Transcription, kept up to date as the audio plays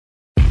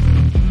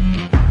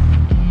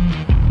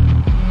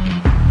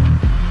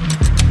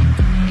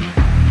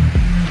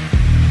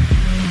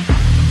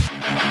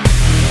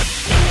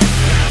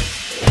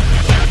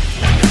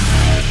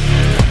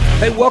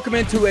welcome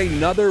into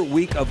another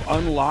week of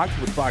Unlocked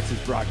with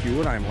Fox's Brock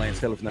Hewitt. I'm Lance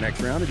Taylor from The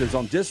Next Round. It is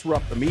on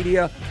Disrupt the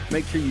Media.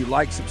 Make sure you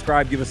like,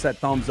 subscribe, give us that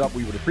thumbs up.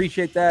 We would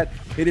appreciate that.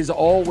 It is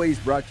always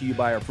brought to you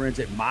by our friends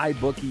at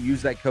MyBookie.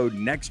 Use that code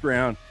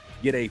NEXTROUND.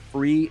 Get a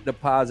free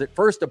deposit,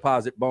 first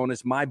deposit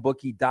bonus,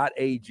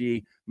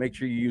 mybookie.ag. Make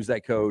sure you use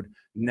that code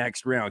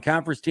NEXTROUND.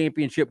 Conference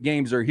championship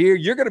games are here.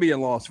 You're going to be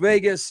in Las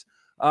Vegas.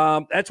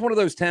 That's one of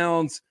those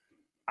towns.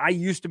 I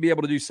used to be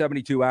able to do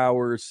 72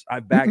 hours.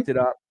 I backed it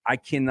up. I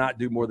cannot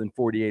do more than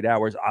 48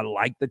 hours. I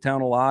like the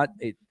town a lot.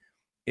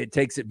 It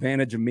takes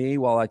advantage of me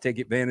while I take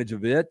advantage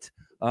of it.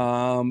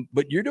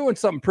 But you're doing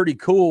something pretty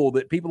cool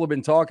that people have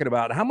been talking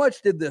about. How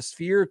much did the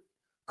Sphere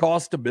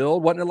cost to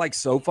build? Wasn't it like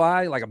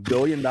SoFi, like $1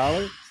 billion?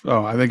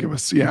 Oh, I think it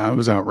was. Yeah, it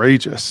was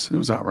outrageous. It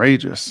was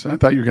outrageous. I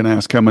thought you were going to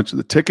ask how much of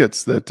the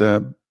tickets that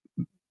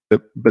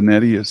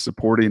Benetti is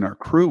supporting our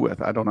crew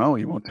with. I don't know.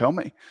 He won't tell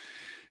me.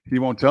 He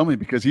won't tell me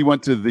because he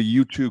went to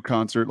the U2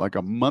 concert like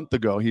a month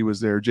ago. He was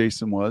there.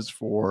 Jason was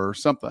for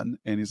something.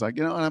 And he's like,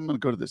 I'm going to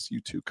go to this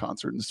U2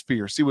 concert in the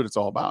Sphere, see what it's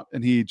all about.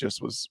 And he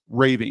just was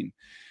raving.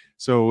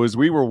 So as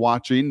we were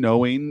watching,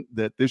 knowing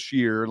that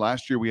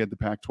last year we had the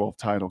Pac-12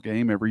 title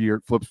game. Every year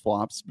it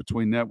flip-flops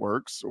between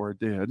networks, or it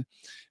did.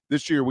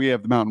 This year we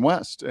have the Mountain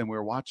West, and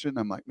we're watching.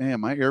 I'm like, man,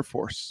 my Air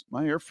Force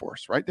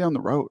right down the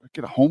road. I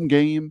get a home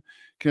game,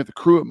 can have the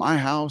crew at my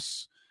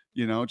house,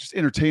 just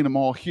entertain them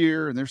all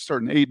here. And they're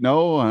starting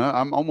 8-0. And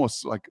I'm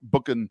almost like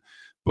booking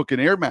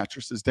air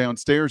mattresses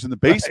downstairs in the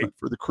basement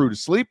for the crew to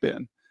sleep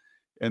in.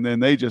 And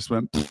then they just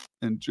went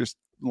and just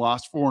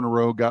lost 4 in a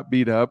row, got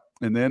beat up.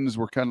 And then as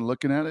we're kind of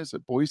looking at it, is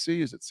it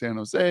Boise? Is it San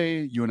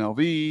Jose?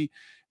 UNLV?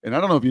 And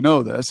I don't know if you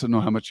know this. I don't know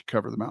how much you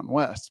cover the Mountain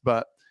West,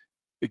 but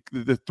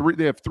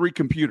they have 3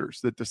 computers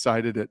that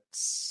decided it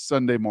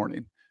Sunday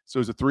morning. So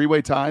it was a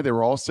 3-way tie. They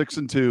were all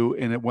 6-2,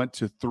 and it went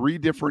to 3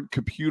 different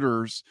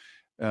computers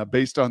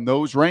based on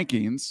those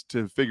rankings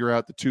to figure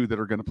out the 2 that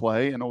are going to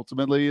play. And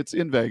ultimately it's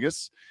in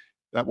Vegas.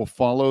 That will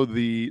follow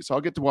so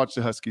I'll get to watch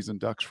the Huskies and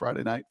Ducks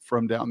Friday night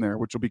from down there,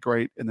 which will be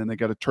great. And then they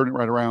got to turn it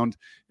right around,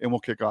 and we'll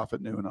kick off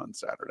at noon on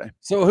Saturday.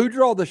 So who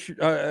drew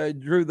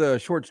the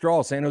short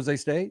straw? San Jose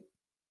State?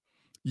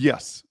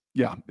 Yes.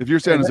 Yeah. If you're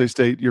San Jose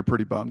State, you're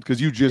pretty bummed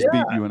because you just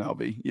beat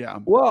UNLV. Yeah.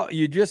 Well,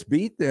 you just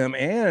beat them,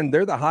 and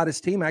they're the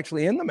hottest team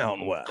actually in the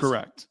Mountain West.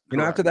 Correct.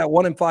 After that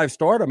 1-5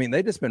 start,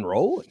 they just been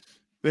rolling.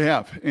 They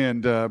have.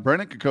 And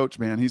Brennan can coach,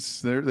 man.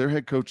 He's their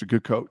head coach, a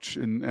good coach.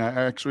 And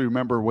I actually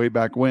remember way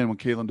back when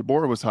Kalen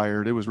DeBoer was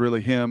hired, it was really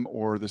him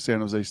or the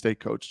San Jose State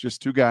coach.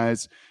 Just 2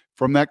 guys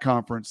from that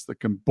conference that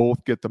can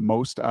both get the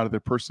most out of their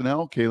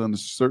personnel. Kalen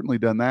has certainly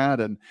done that.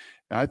 And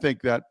I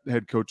think that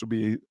head coach will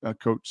be a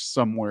coach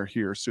somewhere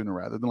here sooner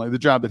rather than later. The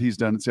job that he's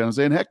done in San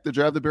Jose, and heck, the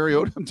job that Barry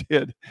Odom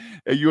did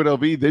at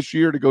UNLV this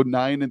year to go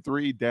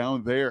 9-3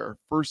 down there.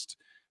 First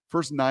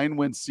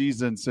 9-win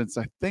season since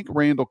I think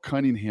Randall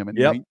Cunningham in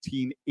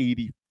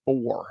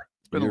 1984.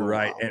 You're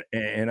right.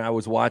 And I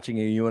was watching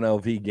a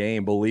UNLV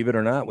game, believe it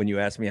or not, when you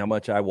asked me how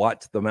much I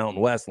watched the Mountain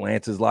West,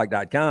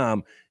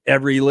 lanceslock.com,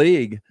 every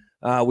league,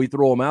 we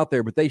throw them out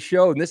there. But they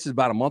showed, and this is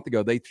about a month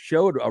ago, they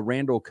showed a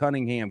Randall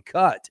Cunningham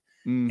cut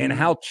and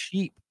how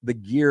cheap the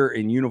gear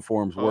and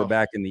uniforms were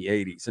back in the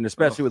 80s, and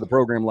especially with a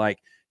program like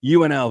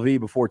UNLV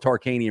before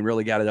Tarkanian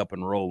really got it up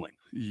and rolling.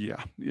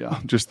 Yeah.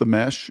 Just the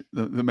mesh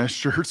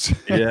shirts.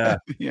 Yeah.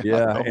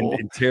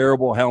 And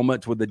terrible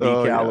helmets with the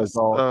decal is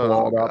all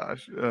clawed up.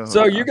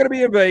 So you're going to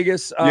be in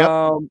Vegas.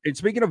 And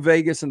speaking of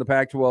Vegas and the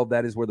Pac-12,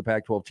 that is where the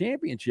Pac-12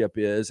 championship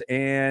is.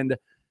 And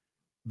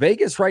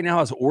Vegas right now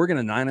has Oregon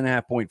a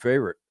 9.5-point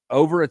favorite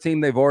over a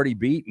team they've already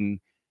beaten.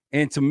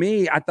 And to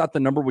me, I thought the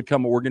number would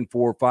come Oregon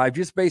 4 or 5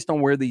 just based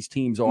on where these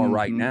teams are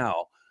right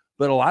now.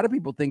 But a lot of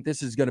people think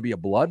this is going to be a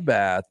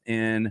bloodbath.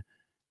 And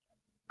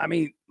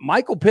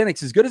Michael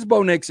Penix, as good as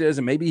Bo Nix is,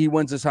 and maybe he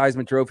wins this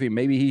Heisman Trophy, and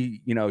maybe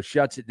he,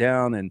 shuts it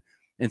down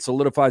and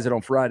solidifies it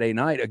on Friday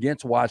night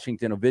against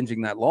Washington,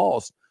 avenging that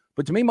loss.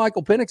 But to me,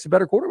 Michael Penix is a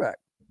better quarterback.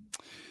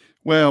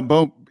 Well,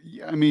 Bo,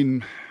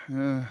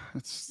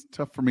 it's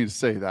tough for me to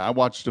say that. I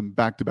watched them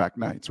back-to-back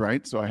nights,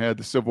 right? So I had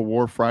the Civil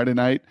War Friday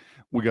night.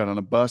 We got on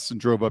a bus and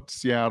drove up to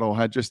Seattle.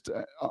 Had just,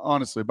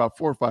 honestly, about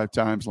 4 or 5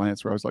 times,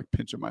 Lance, where I was like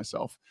pinching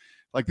myself.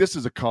 Like, this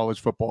is a college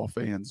football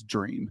fan's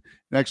dream.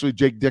 And actually,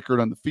 Jake Dickert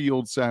on the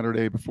field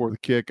Saturday before the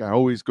kick. I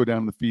always go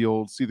down to the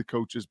field, see the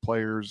coaches,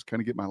 players,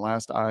 kind of get my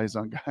last eyes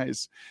on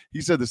guys.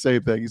 He said the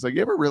same thing. He's like,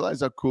 you ever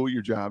realize how cool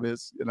your job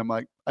is? And I'm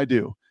like, I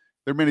do.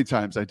 There are many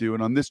times I do.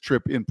 And on this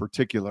trip in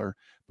particular,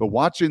 but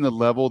watching the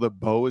level that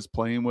Bo is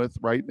playing with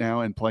right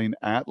now and playing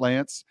at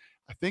Lance,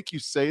 I think you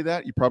say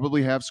that you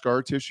probably have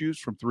scar tissues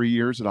from 3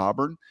 years at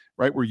Auburn,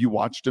 right? Where you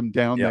watched him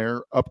down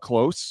there up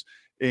close.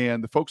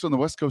 And the folks on the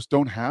West Coast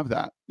don't have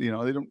that. They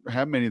don't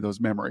have many of those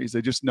memories.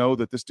 They just know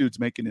that this dude's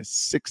making his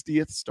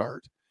 60th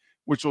start,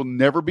 which will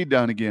never be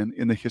done again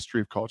in the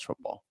history of college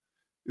football.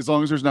 As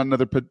long as there's not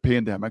another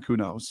pandemic, who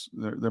knows?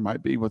 There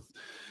might be with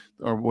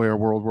the way our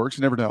world works.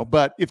 You never know.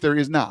 But if there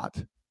is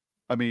not,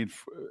 I mean,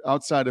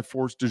 outside of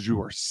force du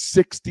jour,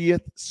 60th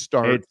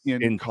start It's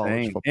in college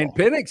insane. football. And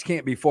Penix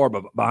can't be far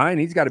behind.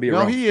 He's got to be No,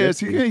 around he is.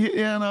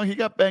 50. He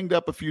got banged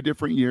up a few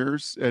different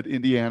years at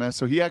Indiana,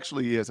 so he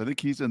actually is. I think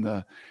he's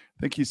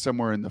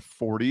somewhere in the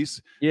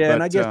 40s. Yeah,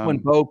 and I But guess when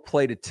Bo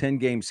played a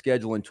 10-game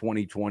schedule in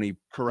 2020,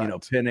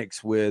 correct.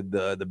 Penix with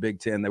the Big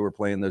Ten, they were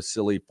playing those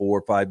silly 4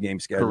 or 5 game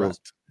schedules.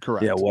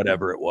 Correct. Yeah,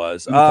 whatever it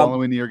was. And the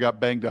following year got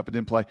banged up and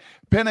didn't play.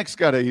 Penix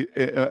got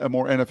a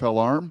more NFL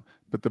arm,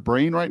 but the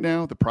brain right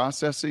now, the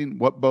processing,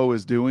 what Bo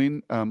is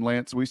doing,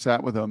 Lance, we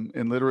sat with him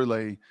and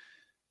literally,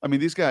 I mean,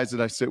 these guys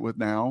that I sit with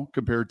now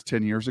compared to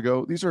 10 years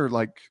ago, these are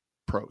like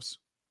pros,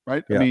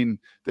 right? Yeah. I mean,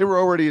 they were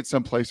already at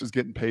some places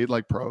getting paid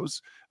like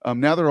pros.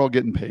 Now they're all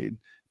getting paid.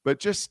 But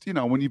just,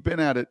 when you've been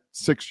at it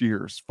 6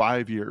 years,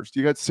 5 years,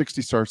 you got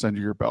 60 starts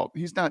under your belt.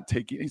 He's got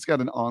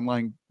an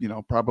online,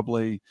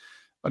 probably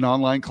an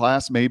online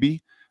class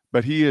maybe,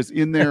 but he is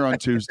in there on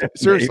Tuesday.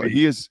 Seriously,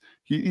 he is.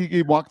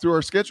 He walked through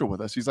our schedule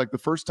with us. He's like, the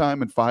first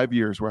time in 5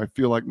 years where I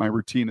feel like my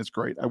routine is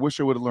great. I wish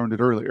I would have learned it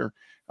earlier.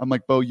 I'm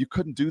like, Bo, you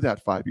couldn't do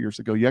that 5 years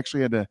ago. You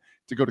actually had to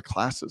go to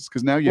classes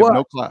because now you have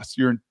no class.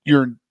 You're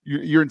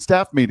in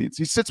staff meetings.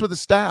 He sits with the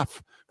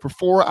staff for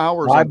 4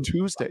 hours on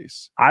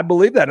Tuesdays. I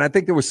believe that, and I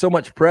think there was so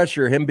much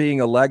pressure, him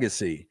being a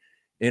legacy,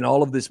 and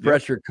all of this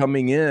pressure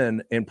coming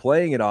in and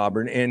playing at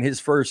Auburn. And his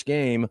first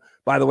game,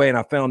 by the way, and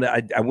I found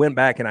that I went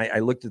back and I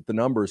looked at the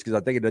numbers because I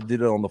think I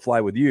did it on the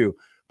fly with you.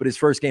 But his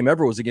first game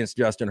ever was against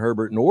Justin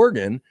Herbert in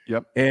Oregon.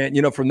 Yep.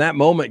 And, from that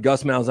moment,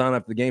 Gus Malzahn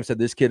after the game said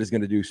this kid is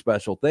going to do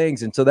special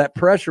things. And so that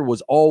pressure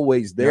was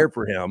always there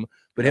for him.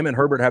 But him and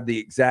Herbert have the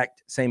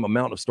exact same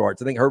amount of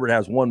starts. I think Herbert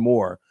has one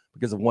more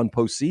because of one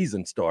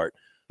postseason start.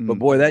 But,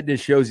 boy, that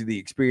just shows you the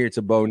experience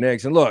of Bo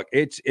Nix. And, look,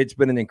 it's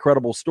been an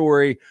incredible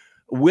story.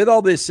 With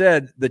all this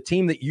said, the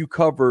team that you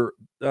cover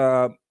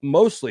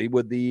mostly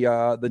with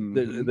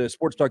the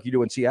sports talk you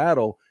do in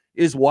Seattle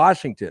is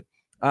Washington.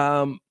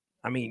 I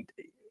mean,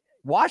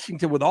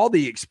 Washington, with all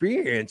the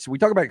experience, we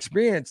talk about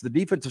experience, the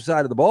defensive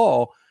side of the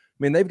ball. I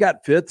mean, they've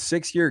got 5th,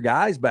 6th-year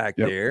guys back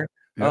there.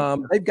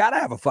 They've got to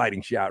have a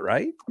fighting shot,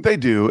 right? They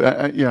do.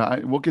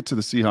 We'll get to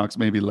the Seahawks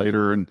maybe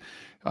later. And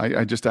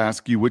I just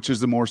ask you, which is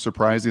the more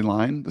surprising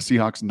line? The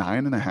Seahawks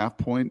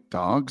 9.5-point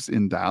dogs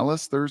in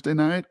Dallas Thursday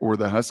night, or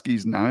the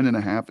Huskies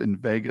 9.5 in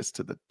Vegas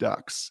to the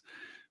Ducks?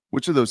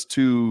 Which of those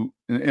two,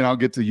 and I'll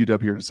get to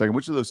UW here in a second,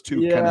 which of those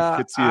two kind of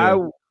hits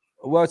you?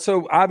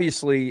 So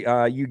obviously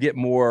you get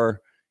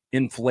more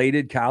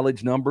inflated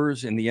college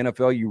numbers. In the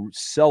NFL, you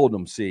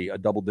seldom see a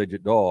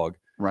double-digit dog.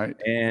 Right.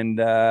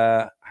 And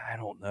I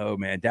don't know,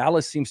 man.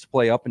 Dallas seems to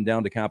play up and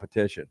down to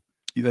competition.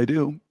 They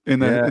do.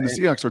 And the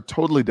Seahawks are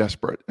totally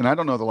desperate. And I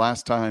don't know the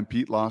last time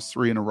Pete lost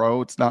 3 in a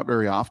row. It's not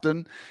very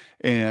often.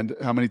 And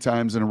how many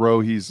times in a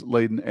row he's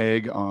laid an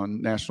egg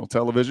on national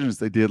television as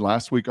they did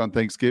last week on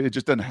Thanksgiving. It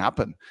just doesn't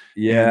happen.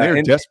 Yeah.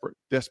 And they're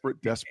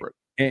desperate.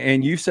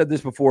 And you've said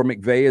this before,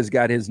 McVay has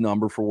got his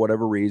number for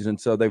whatever reason.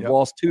 So they've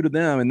lost 2 to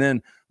them. And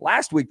then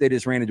last week they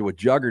just ran into a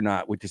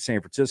juggernaut, which is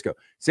San Francisco.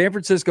 San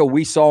Francisco,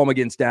 we saw them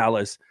against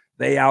Dallas.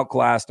 They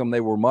outclassed them.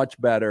 They were much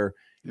better.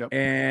 Yep.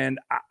 And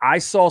I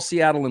saw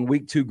Seattle in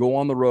week 2 go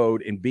on the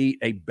road and beat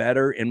a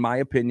better, in my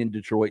opinion,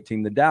 Detroit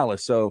team than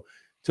Dallas. So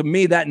to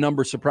me, that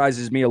number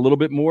surprises me a little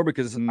bit more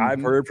because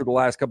I've heard for the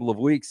last couple of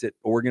weeks that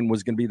Oregon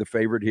was going to be the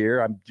favorite here.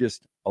 I'm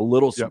just a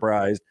little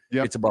surprised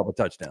it's above a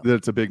touchdown.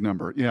 That's a big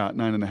number. Yeah,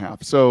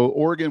 9.5. So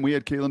Oregon, we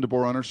had Kalen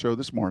DeBoer on our show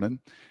this morning,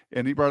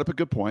 and he brought up a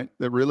good point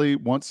that really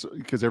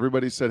because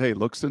everybody said, hey,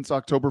 look, since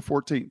October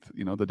 14th,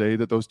 the day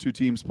that those two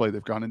teams play,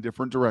 they've gone in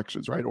different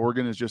directions, right?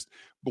 Oregon has just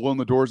blown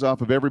the doors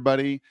off of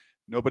everybody.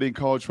 Nobody in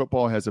college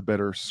football has a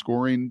better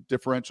scoring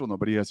differential.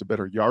 Nobody has a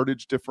better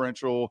yardage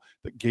differential,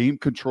 the game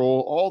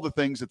control, all the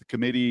things that the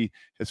committee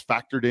has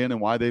factored in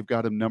and why they've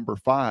got him number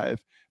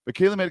 5. But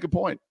Kayla made a good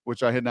point,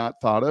 which I had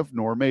not thought of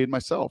nor made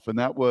myself. And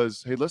that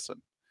was, hey,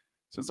 listen,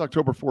 since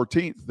October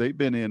 14th, they've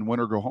been in win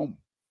or go home.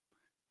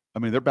 I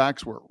mean, their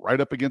backs were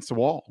right up against the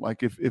wall.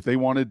 Like if they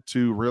wanted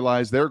to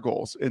realize their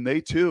goals, and they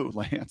too,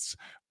 Lance,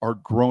 are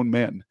grown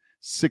men.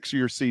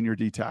 6-year senior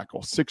D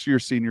tackle, 6-year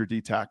senior D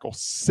tackle,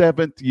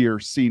 7th-year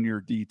senior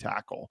D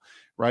tackle,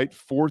 right?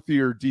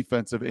 4th-year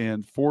defensive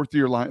end,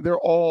 4th-year line. They're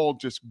all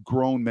just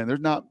grown men. There's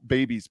not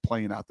babies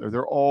playing out there.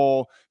 They're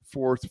all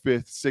 4th,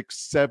 5th,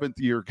 6th,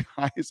 7th-year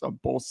guys on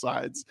both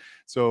sides.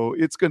 So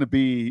it's going to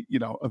be,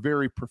 a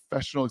very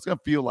professional. It's going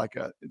to feel like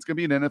it's going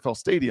to be an NFL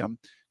stadium.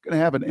 Going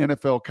to have an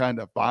NFL kind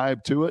of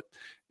vibe to it.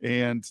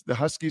 And the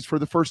Huskies, for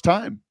the first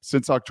time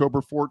since October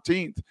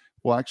 14th,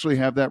 will actually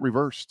have that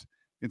reversed.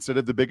 Instead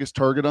of the biggest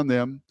target on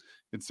them,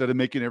 instead of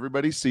making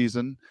everybody's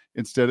season,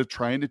 instead of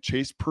trying to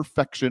chase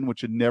perfection,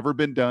 which had never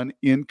been done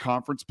in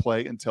conference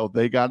play until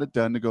they got it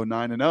done to go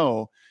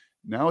 9-0,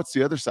 now it's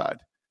the other side.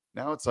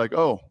 Now it's like,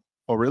 oh,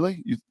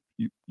 really?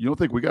 You don't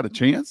think we got a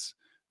chance?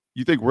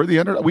 You think we're the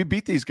underdog? We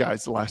beat these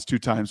guys the last 2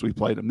 times we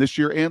played them, this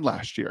year and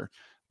last year.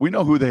 We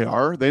know who they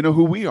are. They know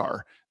who we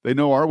are. They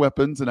know our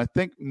weapons. And I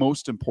think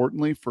most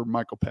importantly for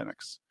Michael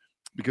Penix,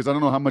 because I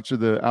don't know how much of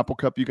the Apple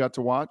Cup you got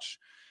to watch,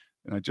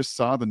 And I just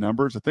saw the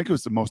numbers. I think it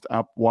was the most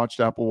watched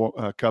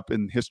Apple Cup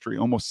in history.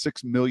 Almost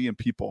 6 million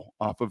people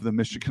off of the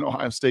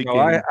Michigan-Ohio State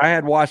game. I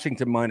had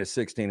Washington minus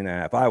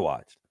 16.5. I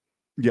watched.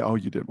 Yeah. Oh,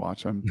 you did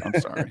watch. I'm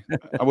sorry.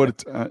 I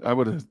would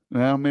have.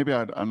 Well, maybe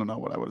I don't know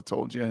what I would have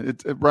told you.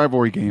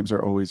 Rivalry games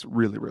are always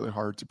really, really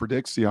hard to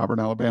predict. See Auburn,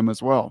 Alabama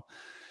as well.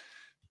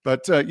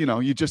 But you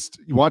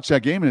watch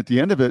that game, and at the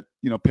end of it,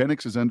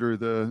 Penix is under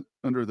the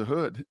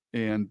hood,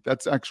 and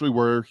that's actually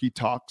where he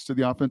talks to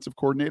the offensive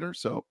coordinator.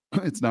 So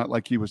it's not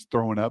like he was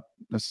throwing up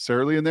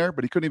necessarily in there,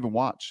 but he couldn't even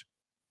watch.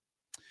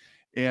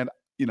 And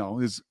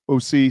his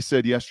OC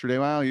said yesterday,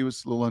 "Wow, he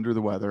was a little under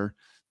the weather."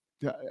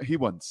 He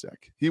wasn't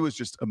sick. He was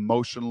just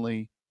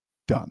emotionally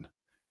done.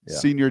 Yeah.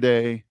 Senior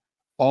day,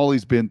 all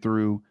he's been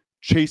through,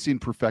 chasing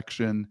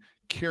perfection,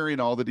 carrying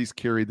all that he's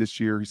carried this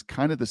year. He's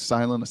kind of the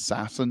silent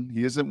assassin.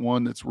 He isn't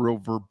one that's real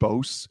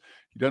verbose.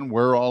 He doesn't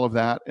wear all of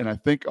that. And I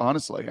think,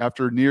 honestly,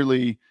 after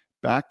nearly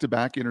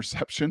back-to-back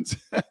interceptions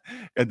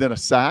and then a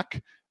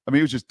sack,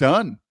 he was just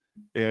done.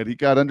 And he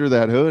got under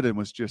that hood and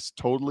was just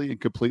totally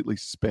and completely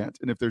spent.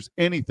 And if there's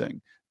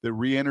anything that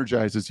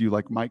re-energizes you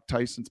like Mike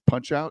Tyson's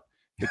Punch-Out,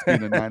 it's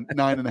been a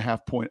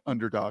 9.5 point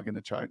underdog in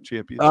the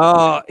championship.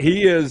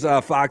 He is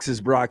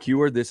Fox's Brock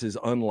Huard. This is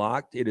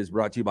Unlocked. It is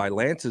brought to you by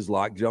Lance's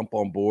Lock. Jump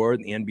on board.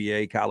 The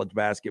NBA, college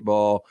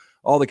basketball,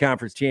 all the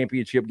conference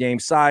championship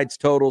games, sides,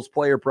 totals,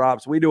 player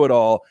props. We do it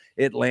all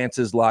at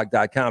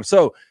lanceslock.com.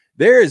 So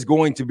there is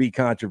going to be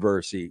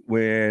controversy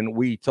when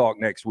we talk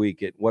next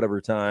week at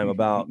whatever time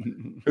about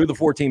who the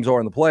 4 teams are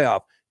in the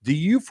playoff. Do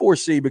you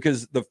foresee,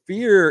 because the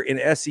fear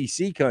in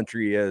SEC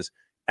country is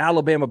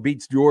Alabama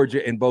beats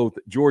Georgia and both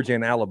Georgia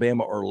and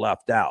Alabama are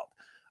left out.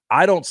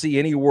 I don't see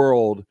any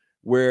world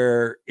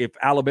where if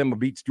Alabama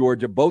beats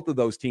Georgia, both of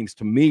those teams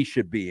to me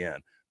should be in.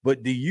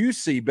 But do you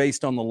see,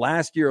 based on the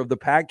last year of the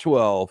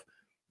Pac-12,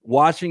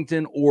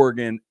 Washington,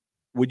 Oregon,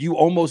 would you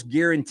almost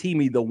guarantee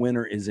me the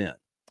winner is in?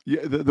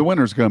 Yeah, the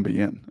winner's going to be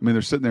in.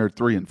 They're sitting there at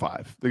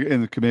 3-5.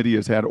 And the committee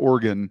has had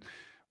Oregon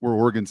where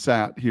Oregon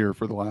sat here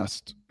for the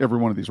last every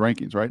one of these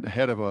rankings, right?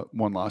 Ahead of a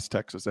one-loss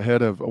Texas,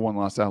 ahead of a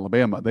one-loss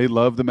Alabama. They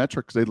love the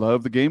metrics. They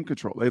love the game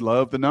control. They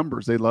love the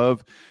numbers. They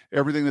love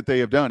everything that they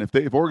have done.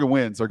 If Oregon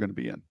wins, they're going to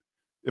be in.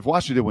 If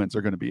Washington wins,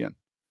 they're going to be in.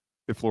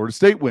 If Florida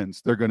State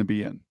wins, they're going to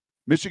be in.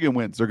 Michigan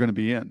wins, they're going to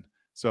be in.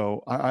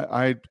 So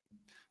I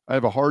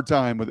have a hard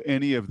time with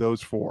any of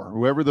those 4.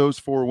 Whoever those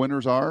 4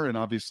 winners are, and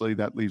obviously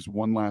that leaves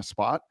one last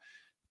spot.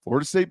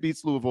 Florida State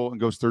beats Louisville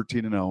and goes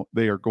 13-0.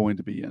 They are going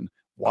to be in.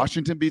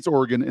 Washington beats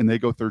Oregon and they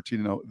go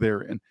 13-0.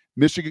 They're in.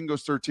 Michigan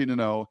goes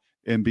 13-0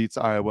 and beats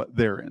Iowa.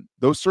 They're in.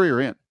 Those 3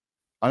 are in.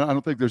 I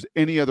don't think there's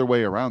any other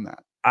way around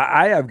that.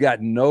 I have got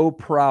no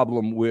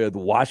problem with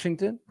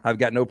Washington. I've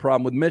got no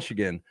problem with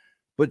Michigan.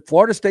 But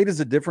Florida State is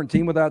a different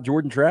team without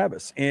Jordan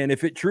Travis. And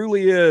if it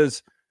truly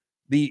is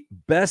the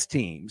best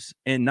teams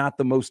and not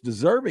the most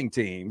deserving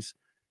teams,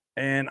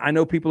 and I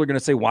know people are going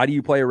to say, why do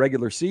you play a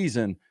regular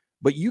season?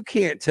 But you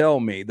can't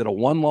tell me that a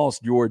one-loss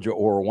Georgia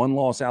or a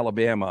one-loss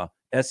Alabama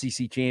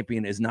SEC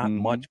champion is not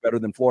much better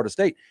than Florida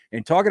State.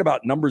 And talking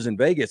about numbers in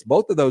Vegas,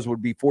 both of those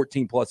would be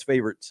 14-plus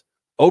favorites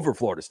over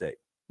Florida State.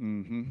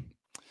 Mm-hmm.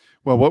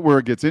 Well, where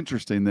it gets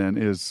interesting then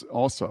is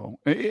also,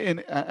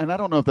 and I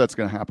don't know if that's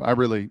going to happen. I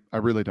really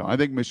don't. I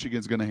think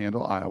Michigan's going to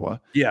handle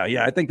Iowa. Yeah,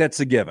 I think that's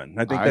a given.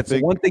 I think that's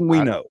the one thing we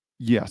know.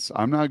 Yes,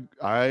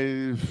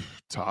 I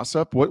toss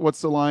up.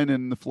 What's the line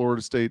in the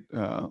Florida State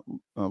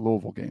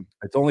Louisville game?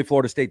 It's only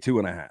Florida State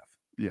 2.5.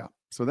 Yeah.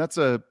 So that's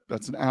an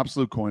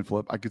absolute coin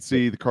flip. I could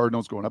see the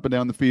Cardinals going up and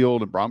down the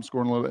field and Brom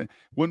scoring a little bit.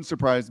 Wouldn't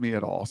surprise me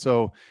at all.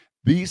 So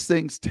these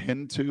things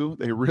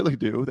they really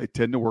do. They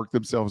tend to work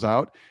themselves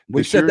out.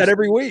 We said that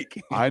every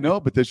week. I know,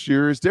 but this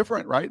year is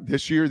different, right?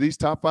 This year, these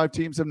top 5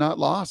 teams have not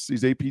lost.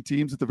 These AP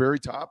teams at the very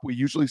top. We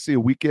usually see a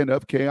weekend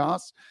of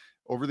chaos.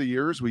 Over the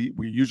years, we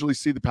usually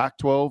see the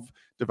Pac-12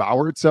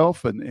 devour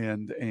itself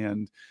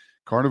and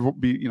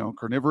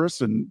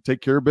carnivorous and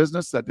take care of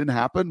business. That didn't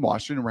happen.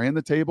 Washington ran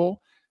the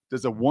table.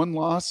 Does a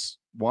one-loss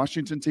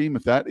Washington team,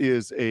 if that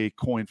is a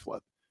coin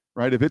flip,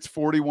 right? If it's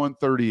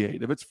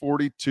 41-38, if it's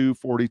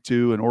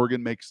 42-42 and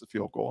Oregon makes the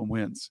field goal and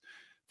wins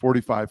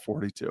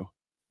 45-42,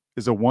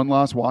 is a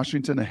one-loss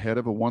Washington ahead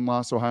of a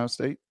one-loss Ohio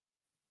State?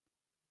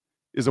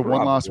 Is a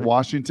one-loss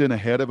Washington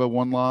ahead of a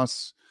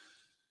one-loss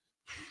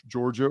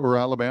Georgia or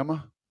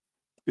Alabama?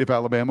 If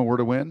Alabama were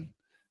to win?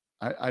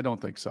 I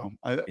don't think so.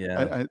 I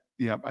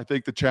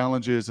think the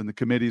challenge is, and the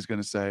committee is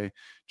going to say,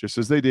 just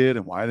as they did,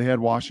 and why they had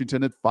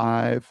Washington at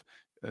 5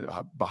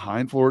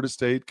 behind Florida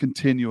State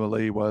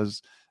continually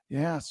was,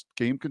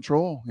 game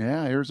control.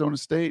 Yeah, Arizona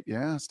State.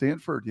 Yeah,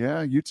 Stanford.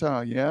 Yeah,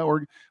 Utah. Yeah,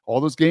 or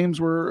all those games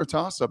were a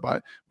toss-up.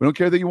 We don't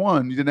care that you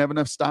won. You didn't have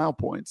enough style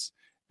points.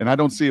 And I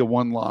don't see a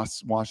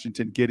one-loss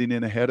Washington getting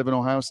in ahead of an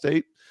Ohio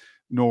State,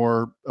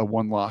 nor a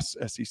one-loss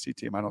SEC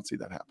team. I don't see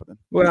that happening.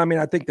 Well,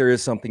 I think there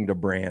is something to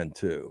brand,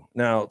 too.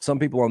 Now, some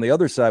people on the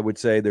other side would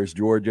say there's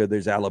Georgia,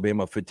 there's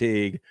Alabama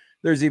fatigue,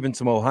 there's even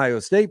some Ohio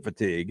State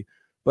fatigue.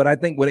 But I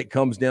think when it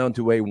comes down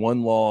to a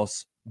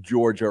one-loss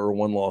Georgia or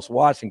one-loss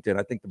Washington,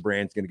 I think the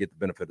brand's going to get the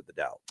benefit of the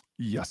doubt.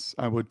 Yes,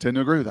 I would tend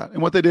to agree with that.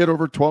 And what they did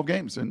over 12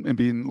 games and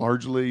being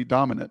largely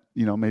dominant,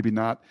 maybe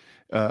not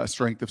a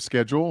strength of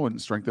schedule and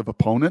strength of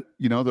opponent,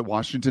 that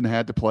Washington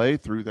had to play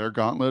through their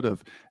gauntlet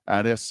of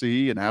at SC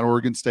and at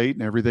Oregon State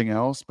and everything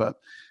else. But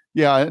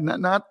yeah,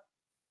 not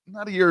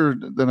a year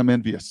that I'm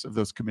envious of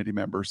those committee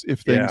members if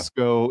things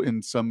go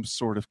in some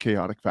sort of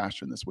chaotic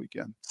fashion this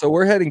weekend. So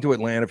we're heading to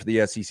Atlanta for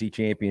the SEC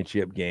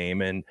championship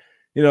game. And,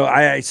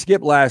 I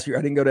skipped last year.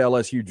 I didn't go to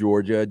LSU,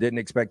 Georgia. Didn't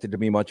expect it to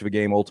be much of a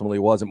game. Ultimately,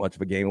 wasn't much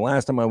of a game.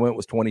 Last time I went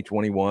was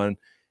 2021.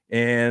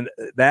 And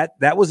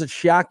that was a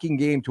shocking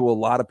game to a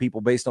lot of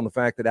people based on the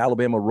fact that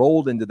Alabama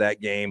rolled into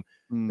that game.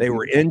 Mm-hmm. They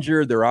were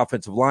injured. Their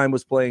offensive line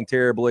was playing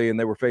terribly, and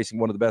they were facing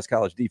one of the best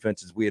college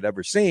defenses we had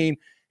ever seen.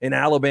 In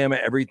Alabama,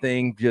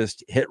 everything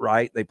just hit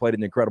right. They played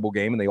an incredible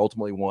game, and they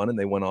ultimately won, and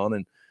they went on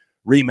and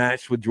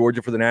rematched with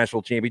Georgia for the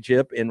national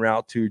championship en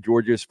route to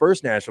Georgia's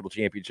first national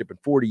championship in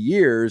 40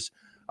 years.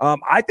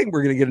 I think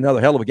we're going to get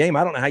another hell of a game.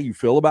 I don't know how you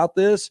feel about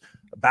this.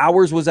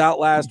 Bowers was out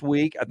last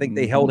week. I think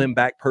they held him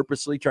back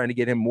purposely, trying to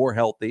get him more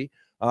healthy.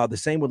 The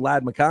same with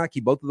Ladd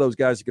McConkey. Both of those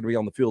guys are going to be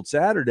on the field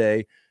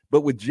Saturday.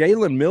 But with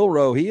Jalen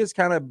Milroe, he has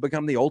kind of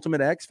become the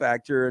ultimate X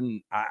factor,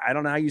 and I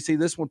don't know how you see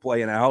this one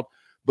playing out.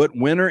 But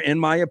winner, in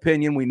my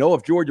opinion, we know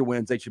if Georgia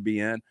wins, they should be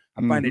in.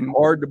 I find it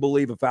hard to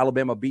believe if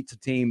Alabama beats a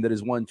team that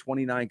has won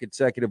 29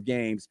 consecutive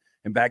games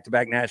and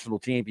back-to-back national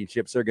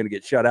championships, they're going to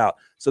get shut out.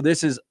 So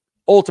this is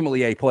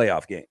ultimately a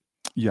playoff game.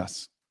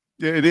 Yes,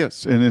 it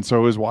is. And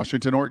so is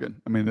Washington,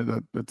 Oregon. I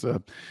mean,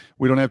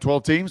 we don't have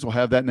 12 teams. We'll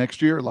have that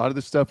next year. A lot of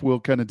this stuff will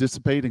kind of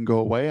dissipate and go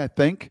away, I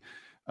think.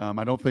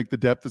 I don't think the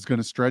depth is going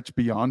to stretch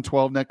beyond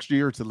 12 next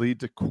year to lead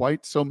to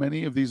quite so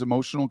many of these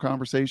emotional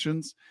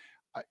conversations.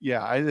 So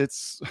I'm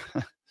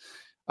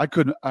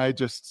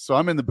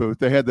in the booth.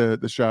 They had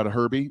the shot of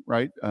Herbie,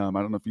 right? I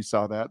don't know if you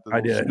saw that.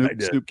 I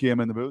did. Snoop cam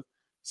in the booth.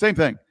 Same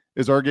thing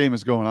as our game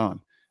is going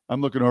on. I'm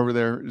looking over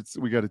there.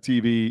 We got a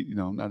TV,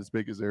 not as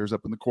big as theirs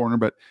up in the corner,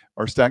 but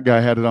our stat guy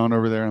had it on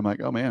over there. I'm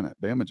like, oh man,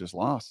 Bama just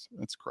lost.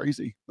 That's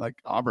crazy. Like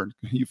Auburn,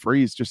 Hugh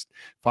Freeze just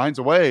finds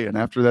a way. And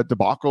after that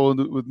debacle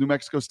with New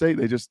Mexico State,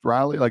 they just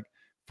rally like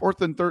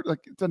fourth and third.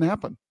 Like it doesn't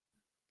happen.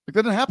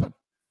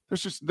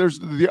 There's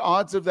the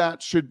odds of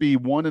that should be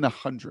 1 in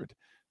 100.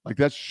 Like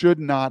that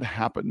should not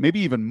happen. Maybe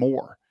even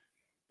more.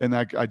 And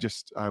I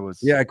was.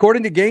 Yeah,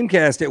 according to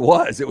Gamecast, it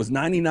was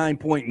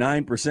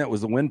 99.9%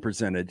 was the win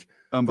percentage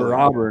for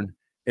Auburn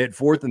at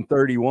 4th and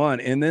 31.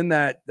 And then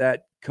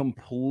that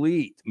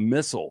complete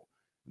missile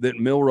that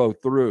Milroe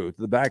threw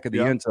to the back of the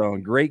end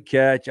zone. Great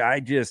catch.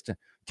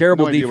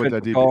 Terrible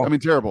defense. I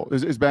mean, terrible.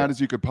 As bad as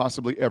you could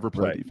possibly ever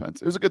play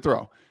defense. It was a good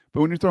throw.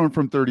 But when you're throwing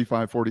from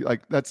 35, 40,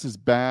 like that's as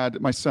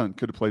bad. My son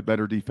could have played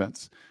better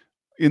defense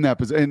in that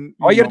position.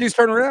 All you got to do is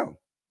turn around.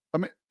 I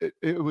mean,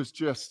 it was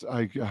just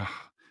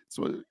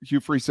so Hugh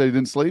Freeze said he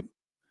didn't sleep.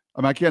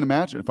 I mean, I can't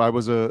imagine if I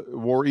was a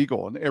War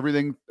Eagle and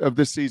everything of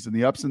this season,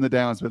 the ups and the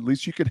downs, but at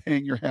least you could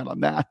hang your hat on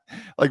that.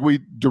 Like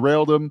we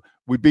derailed him,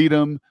 we beat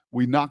him,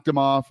 we knocked him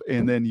off,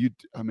 and then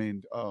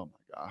oh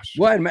my gosh.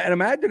 Well, and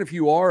imagine if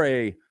you are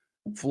a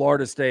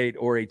Florida State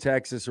or a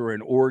Texas or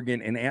an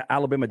Oregon and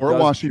Alabama or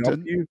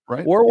Washington,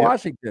 right? Or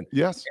Washington.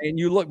 Yes. And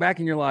you look back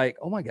and you're like,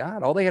 oh my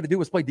God, all they had to do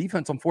was play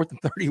defense on 4th and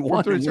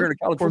 31. And we're in a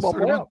college football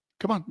playoff.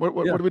 Come on, what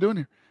are we doing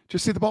here?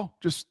 Just see the ball.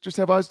 Just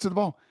have eyes to the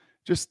ball.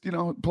 Just,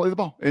 play the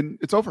ball, and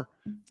it's over.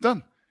 It's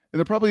done. And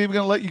they're probably even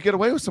going to let you get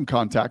away with some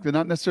contact and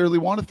not necessarily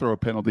want to throw a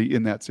penalty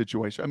in that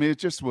situation. I mean, it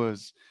just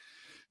was,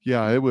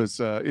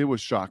 it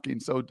was shocking.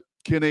 So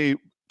can a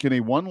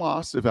one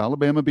loss, if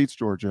Alabama beats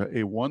Georgia,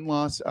 a one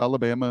loss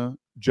Alabama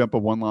jump a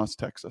one loss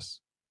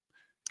Texas?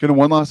 Can a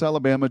one loss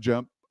Alabama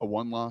jump a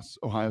one loss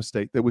Ohio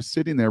State that was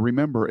sitting there,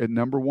 remember, at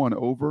number one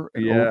over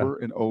and over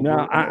and over?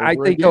 No, I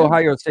think again.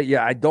 Ohio State,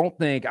 I don't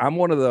think I'm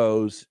one of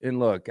those. And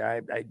look,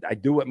 I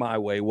do it my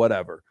way,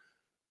 whatever.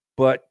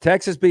 But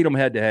Texas beat them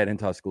head-to-head in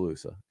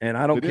Tuscaloosa. And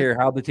I don't care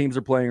how the teams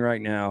are playing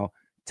right now.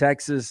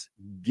 Texas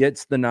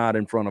gets the nod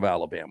in front of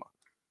Alabama.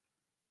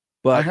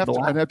 But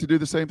I'd have to do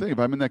the same thing. If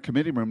I'm in that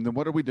committee room, then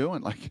what are we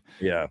doing? Like,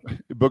 Booger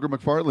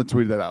McFarland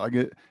tweeted that out.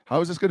 Like, how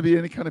is this going to be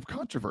any kind of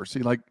controversy?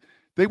 Like,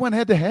 they went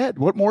head-to-head.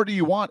 What more do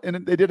you want?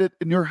 And they did it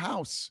in your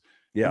house.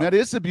 Yeah. And that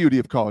is the beauty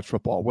of college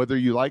football. Whether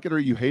you like it or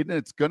you hate it,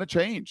 it's going to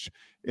change.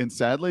 And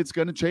sadly, it's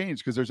going to change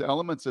because there's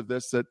elements of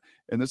this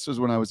and this was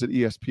when I was at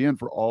ESPN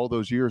for all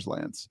those years,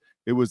 Lance.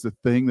 It was the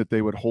thing that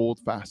they would hold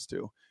fast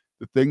to,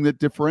 the thing that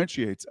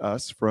differentiates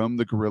us from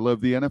the gorilla of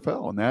the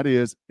NFL. And that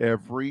is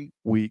every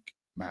week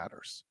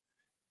matters.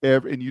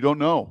 And you don't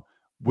know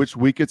which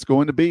week it's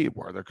going to be,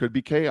 where there could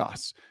be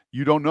chaos.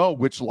 You don't know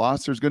which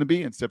loss there's going to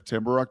be in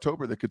September or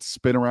October that could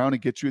spin around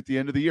and get you at the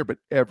end of the year. But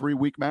every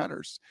week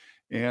matters.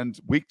 And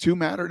week 2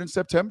 mattered in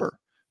September,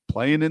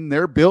 playing in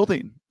their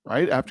building,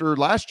 right? After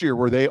last year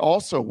where they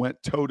also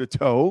went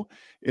toe-to-toe.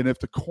 And if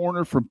the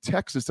corner from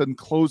Texas doesn't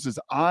close his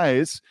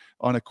eyes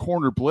on a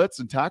corner blitz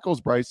and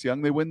tackles Bryce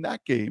Young, they win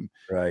that game.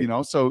 Right.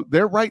 So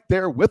they're right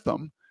there with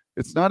them.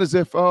 It's not as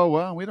if, oh,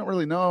 well, we don't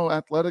really know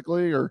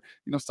athletically or,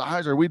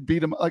 size or we'd beat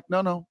them. Like,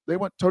 no. They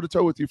went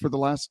toe-to-toe with you for the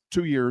last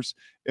 2 years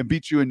and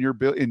beat you in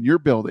your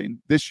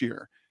building this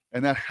year.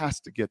 And that has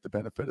to get the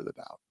benefit of the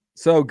doubt.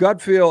 So gut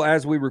feel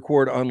as we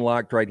record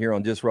Unlocked right here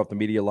on Disrupt the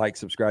Media. Like,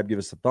 subscribe, give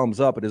us a thumbs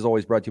up. It is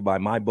always brought to you by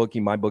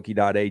MyBookie,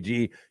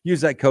 mybookie.ag.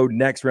 Use that code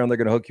next round. They're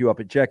going to hook you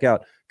up at checkout.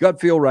 Gut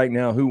feel right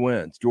now, who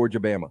wins? Georgia,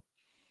 Bama?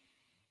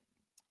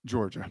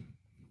 Georgia.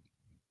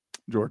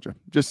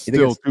 Just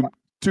still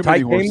too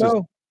many horses.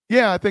 Game,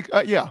 yeah, I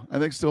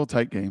think still a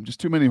tight game. Just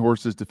too many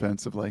horses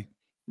defensively,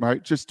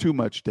 right? Just too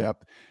much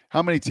depth.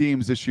 How many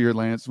teams this year,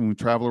 Lance, when we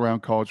travel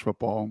around college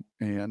football,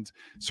 and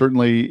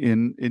certainly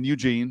in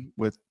Eugene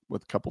with a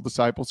couple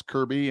disciples,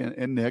 Kirby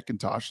and Nick and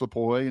Tosh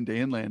Lapoy and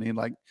Dan Lanning,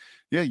 like,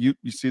 yeah, you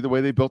see the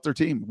way they built their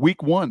team.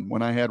 Week 1,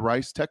 when I had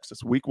Rice,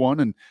 Texas, week 1,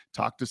 and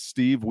talked to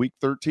Steve week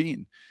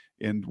 13.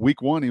 In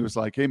week 1, he was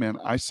like, hey, man,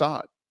 I saw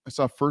it. I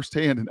saw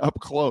firsthand and up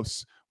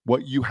close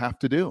what you have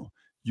to do.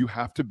 You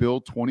have to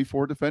build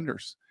 24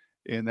 defenders.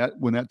 And that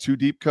when that 2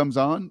 deep comes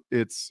on,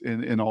 it's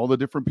in all the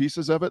different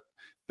pieces of it.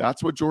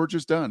 That's what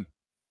Georgia's done.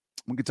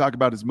 We can talk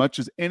about as much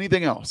as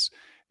anything else.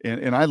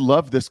 And I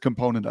love this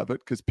component of it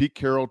because Pete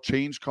Carroll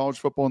changed college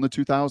football in the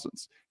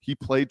 2000s. He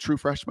played true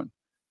freshmen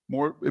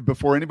more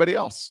before anybody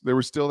else. There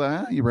was still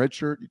that, you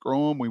redshirt, you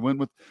grow them. We win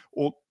with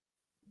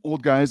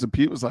old guys. And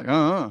Pete was like,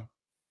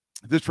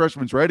 this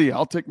freshman's ready.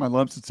 I'll take my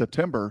lumps in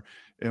September,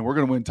 and we're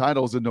going to win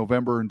titles in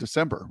November and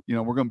December.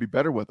 We're going to be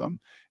better with them.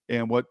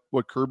 And what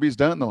Kirby's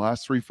done in the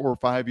last 3, 4,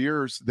 5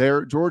 years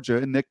there at Georgia,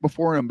 and Nick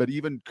before him, but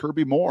even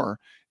Kirby more,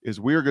 is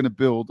we're going to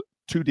build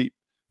 2 deep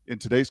in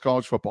today's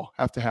college football.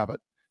 Have to have it.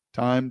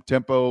 Time,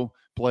 tempo,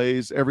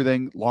 plays,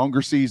 everything,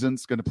 longer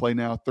seasons, going to play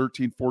now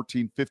 13,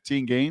 14,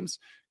 15 games.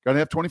 Got to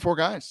have 24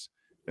 guys.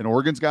 And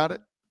Oregon's got it.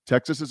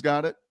 Texas has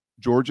got it.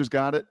 Georgia's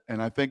got it. And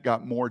I think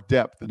got more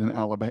depth than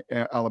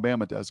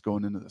Alabama does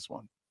going into this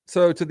one.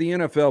 So to the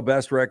NFL,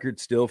 best record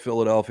still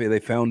Philadelphia.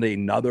 They found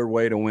another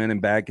way to win in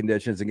bad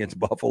conditions against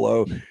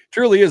Buffalo.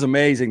 Truly is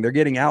amazing. They're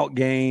getting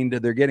outgained.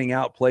 They're getting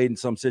outplayed in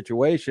some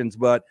situations,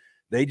 but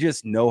they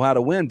just know how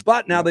to win.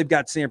 But now they've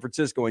got San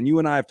Francisco, and you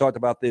and I have talked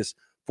about this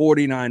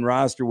 49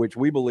 roster, which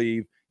we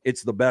believe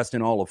it's the best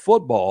in all of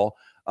football.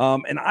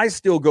 And I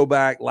still go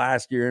back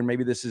last year, and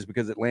maybe this is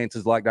because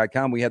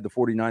AtlantisLock.com, we had the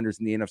 49ers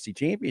in the NFC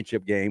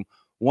Championship game.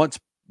 Once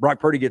Brock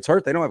Purdy gets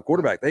hurt, they don't have a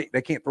quarterback.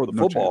 They can't throw the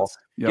football.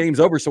 Yep. Game's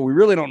over, so we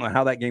really don't know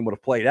how that game would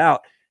have played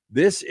out.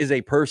 This is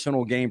a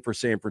personal game for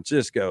San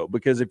Francisco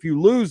because if you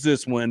lose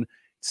this one,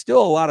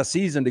 still a lot of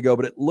season to go,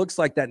 but it looks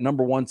like that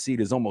number 1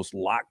 seed is almost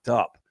locked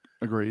up.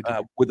 Agreed.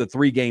 With a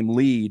 3-game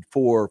lead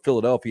for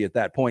Philadelphia at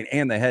that point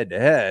and the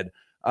head-to-head.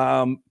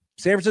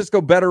 San Francisco,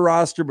 better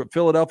roster, but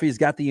Philadelphia's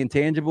got the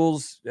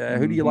intangibles.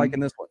 Who do you like in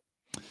this one?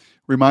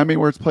 Remind me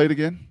where it's played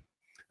again.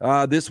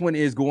 This one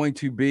is going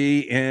to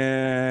be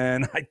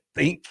in, I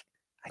think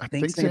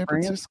San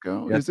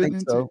Francisco. Yeah, is I think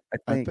it? so.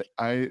 I think.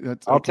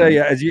 I'll tell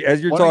you as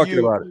you're talking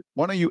about it.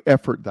 Why don't you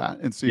effort that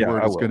and see where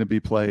it's going to be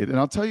played? And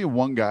I'll tell you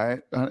one guy,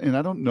 and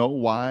I don't know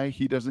why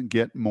he doesn't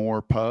get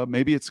more pub.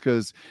 Maybe it's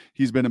because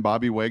he's been in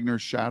Bobby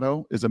Wagner's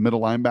shadow as a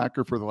middle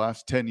linebacker for the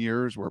last 10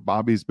 years, where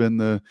Bobby's been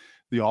the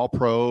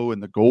All-Pro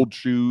and the gold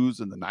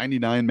shoes and the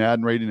 99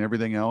 Madden rating and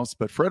everything else.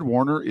 But Fred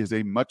Warner is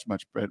a much,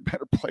 much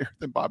better player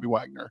than Bobby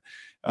Wagner,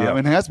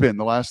 and has been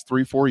the last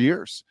 3-4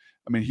 years.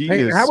 I mean,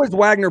 how is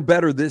Wagner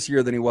better this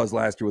year than he was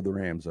last year with the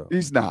Rams, though?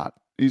 He's not.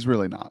 He's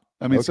really not.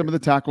 I mean, some of the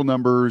tackle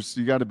numbers,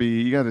 you got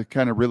to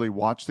kind of really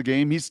watch the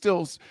game. He's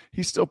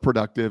still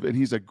productive, and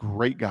he's a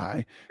great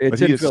guy.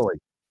 It's in Philly.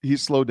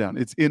 He's slowed down.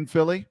 It's in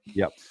Philly?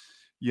 Yep.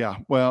 Yeah.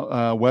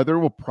 Well, weather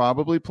will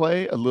probably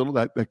play a little,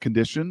 the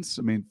conditions.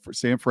 I mean, for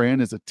San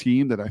Fran is a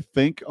team that I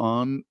think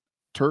on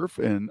turf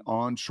and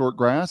on short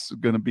grass is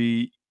going to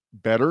be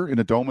better in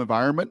a dome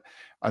environment.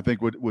 I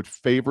think would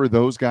favor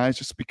those guys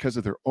just because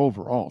of their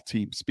overall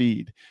team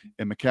speed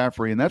and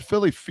McCaffrey. And that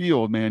Philly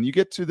field, man, you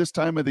get to this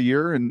time of the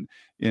year and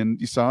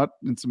you saw it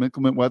in some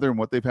inclement weather and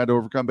what they've had to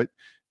overcome, but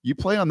you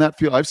play on that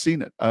field. I've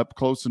seen it up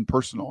close and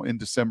personal in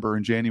December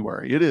and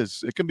January.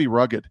 It can be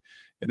rugged.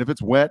 And if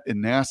it's wet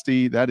and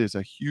nasty, that is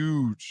a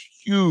huge,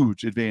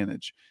 huge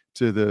advantage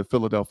to the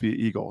Philadelphia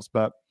Eagles.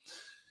 But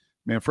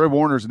man, Fred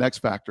Warner's an X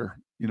factor.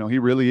 He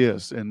really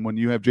is. And when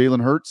you have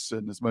Jalen Hurts,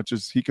 and as much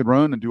as he can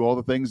run and do all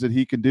the things that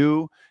he can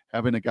do,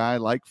 having a guy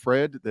like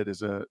Fred that is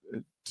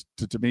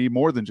to me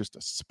more than just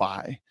a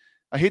spy.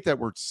 I hate that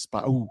word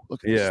spy. Oh,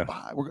 look at the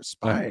spy. We're going to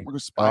spy. We're going to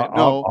spy.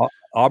 No.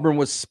 Auburn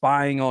was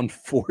spying on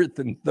 4th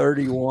and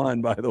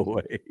 31, by the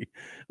way.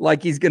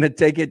 Like he's going to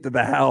take it to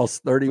the house,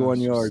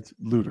 31 yards.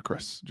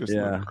 Ludicrous. Just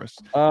ludicrous.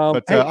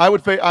 But I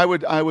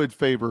would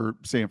favor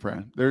San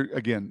Fran. They're,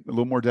 again, a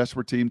little more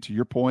desperate team. To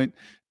your point,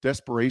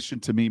 desperation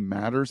to me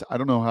matters. I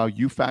don't know how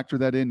you factor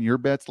that in your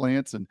bets,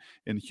 Lance, and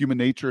human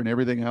nature and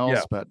everything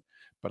else. Yeah.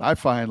 But I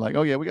find we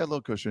got a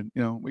little cushion.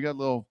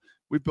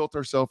 We built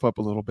ourselves up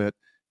a little bit.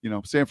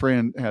 San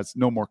Fran has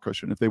no more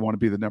cushion. If they want to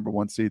be the number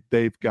 1 seed,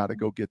 they've got to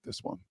go get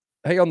this one.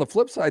 Hey, on the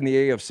flip side in the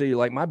AFC,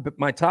 like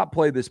my top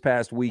play this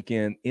past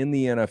weekend in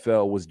the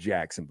NFL was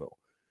Jacksonville.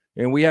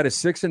 And we had a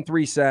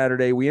 6-3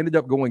 Saturday. We ended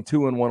up going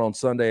 2-1 on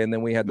Sunday, and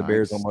then we had the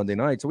Bears on Monday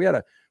night. So we had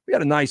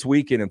a nice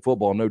weekend in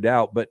football, no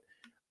doubt. But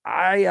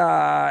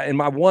and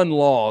my one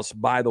loss,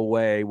 by the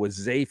way, was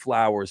Zay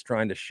Flowers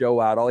trying to show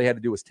out. All he had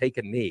to do was take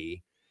a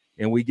knee,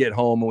 and we get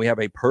home and we have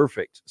a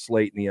perfect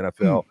slate in the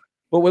NFL.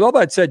 But with all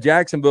that said,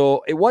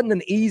 Jacksonville, it wasn't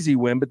an easy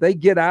win, but they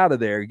get out of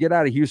there, get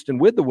out of Houston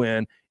with the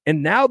win,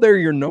 and now they're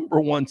your number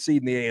one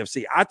seed in the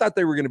AFC. I thought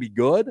they were going to be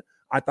good.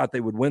 I thought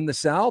they would win the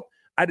South.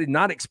 I did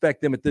not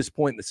expect them at this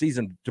point in the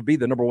season to be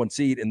the number one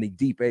seed in the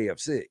deep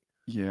AFC.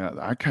 Yeah,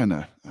 I kind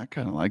of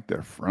like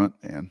their front,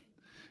 man.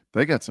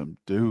 They got some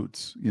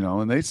dudes,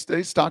 and they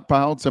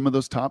stockpiled some of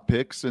those top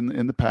picks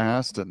in the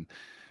past. And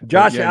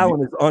Josh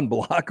Allen is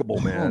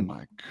unblockable, man. Oh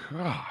my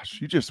gosh,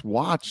 you just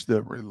watch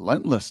the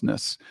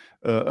relentlessness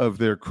of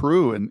their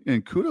crew,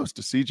 and kudos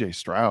to CJ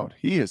Stroud.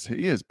 He has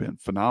been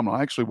phenomenal.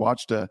 I actually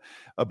watched a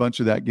bunch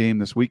of that game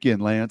this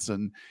weekend, Lance,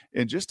 and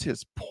just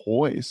his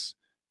poise.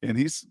 And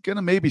he's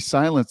gonna maybe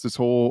silence this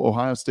whole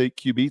Ohio State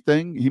QB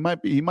thing. He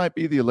might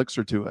be the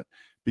elixir to it,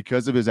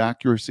 because of his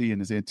accuracy and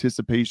his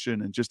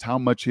anticipation and just how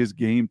much his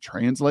game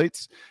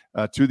translates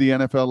to the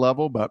NFL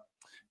level. But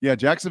yeah,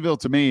 Jacksonville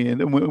to me,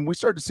 and when we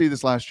started to see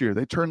this last year,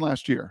 they turned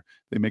last year.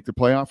 They make the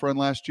playoff run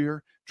last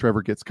year.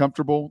 Trevor gets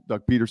comfortable.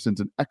 Doug Peterson's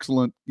an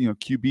excellent,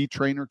 QB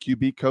trainer,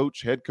 QB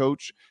coach, head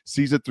coach,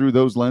 sees it through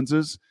those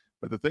lenses.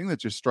 But the thing that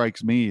just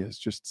strikes me is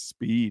just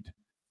speed,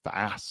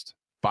 fast,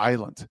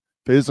 violent,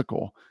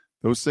 physical.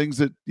 Those things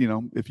that,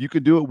 if you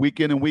could do it week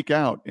in and week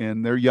out,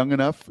 and they're young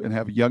enough and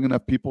have young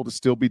enough people to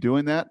still be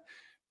doing that,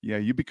 yeah,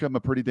 you become a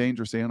pretty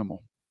dangerous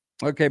animal.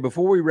 Okay,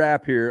 before we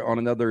wrap here on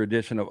another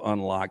edition of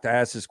Unlocked, I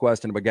asked this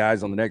question of a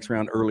guys on the next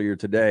round earlier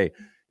today.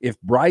 If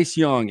Bryce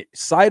Young,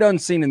 sight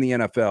unseen in the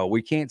NFL,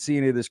 we can't see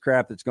any of this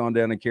crap that's gone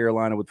down in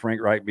Carolina with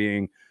Frank Reich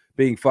being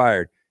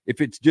fired.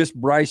 If it's just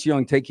Bryce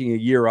Young taking a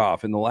year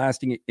off, and the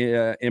lasting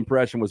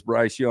impression was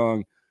Bryce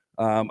Young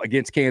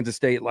against Kansas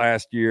State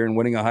last year and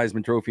winning a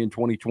Heisman Trophy in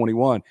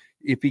 2021.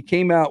 If he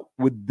came out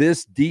with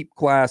this deep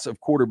class of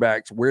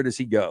quarterbacks, where does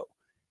he go?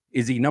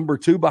 Is he number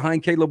 2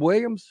 behind Caleb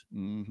Williams?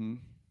 Mm-hmm.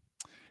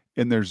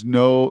 And there's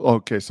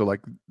so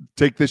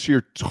take this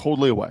year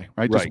totally away,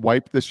 right? Just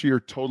wipe this year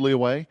totally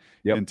away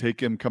and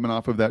take him coming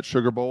off of that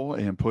Sugar Bowl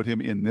and put him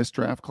in this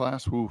draft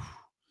class. Oof.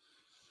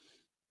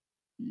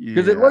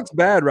 Because it looks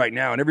bad right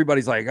now, and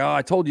everybody's like, "Oh,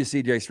 I told you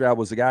C.J. Stroud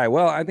was the guy."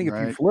 Well, I think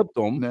if you flipped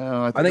them,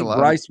 no, I think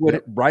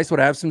Bryce would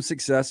have some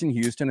success in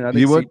Houston, and I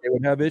think C.J.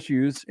 would have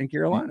issues in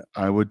Carolina.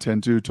 I would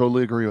tend to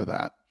totally agree with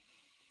that.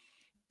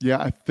 Yeah,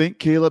 I think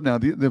Caleb. Now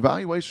the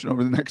evaluation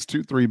over the next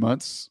 2-3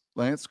 months,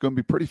 Lance, is going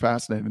to be pretty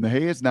fascinating. The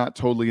hay is not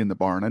totally in the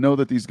barn. I know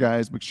that these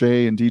guys,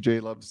 McShay and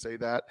DJ, love to say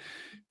that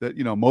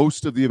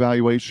most of the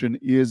evaluation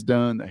is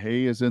done. The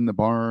hay is in the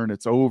barn.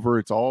 It's over.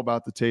 It's all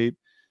about the tape.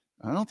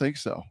 I don't think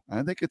so.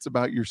 I think it's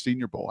about your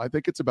Senior Bowl. I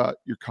think it's about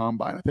your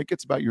combine. I think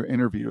it's about your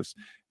interviews.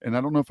 And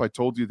I don't know if I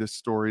told you this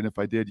story, and if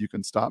I did, you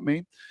can stop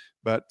me.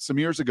 But some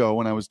years ago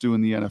when I was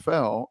doing the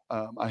NFL,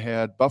 I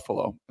had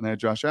Buffalo and I had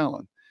Josh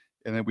Allen.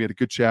 And then we had a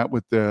good chat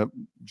with their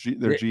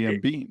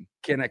GM Bean.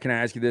 Can I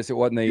ask you this? It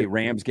wasn't the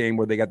Rams game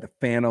where they got the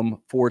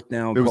phantom 4th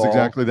down call. It was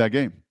exactly that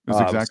game.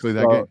 That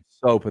game.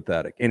 So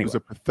pathetic. Anyway. It was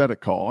a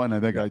pathetic call, and I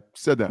think I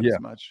said that as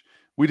much.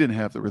 We didn't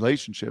have the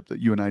relationship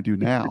that you and I do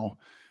now.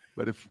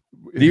 But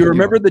do you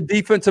remember the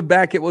defensive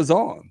back it was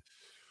on?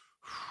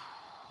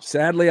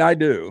 Sadly, I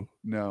do.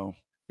 No.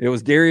 It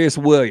was Darius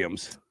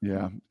Williams.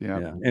 Yeah.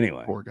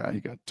 Anyway. Poor guy. He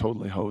got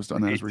totally hosed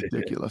on that. It was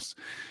ridiculous.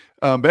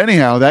 But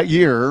anyhow, that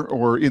year,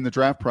 or in the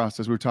draft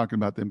process, we were talking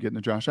about them getting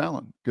to Josh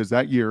Allen, because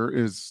that year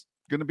is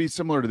going to be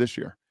similar to this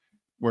year,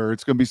 where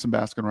it's going to be some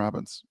Baskin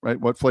Robbins, right?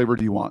 What flavor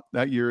do you want?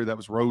 That year, that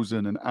was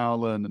Rosen and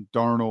Allen and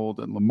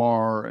Darnold and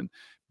Lamar and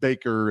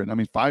Baker.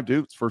 And 5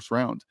 dudes first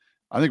round.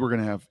 I think we're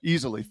going to have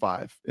easily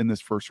 5 in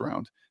this first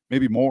round,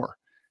 maybe more.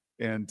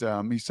 And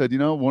he said,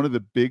 one of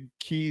the big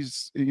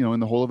keys, in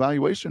the whole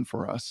evaluation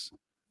for us,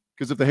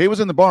 because if the hay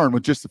was in the barn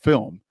with just the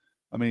film,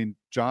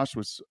 Josh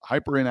was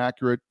hyper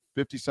inaccurate,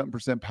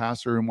 50-something%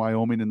 passer in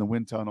Wyoming in the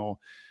wind tunnel.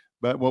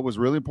 But what was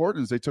really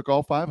important is they took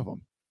all 5 of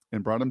them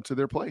and brought them to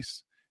their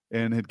place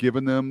and had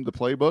given them the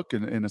playbook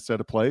and a set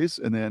of plays.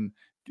 And then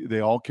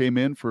they all came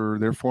in for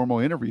their formal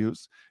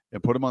interviews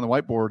and put them on the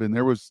whiteboard. And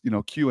there was,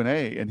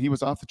 Q&A, and he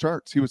was off the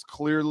charts. He was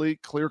clear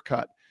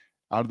cut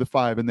out of the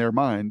 5 in their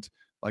mind,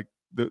 like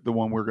the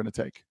one we're going to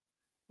take.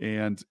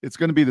 And it's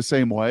going to be the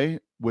same way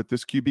with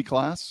this QB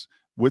class,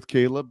 with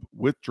Caleb,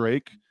 with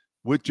Drake,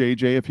 with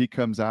JJ if he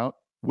comes out,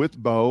 with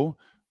Bo,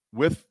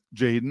 with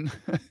Jaden,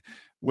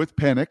 with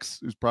Penix,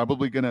 who's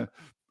probably going to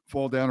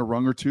fall down a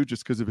rung or two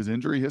just because of his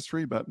injury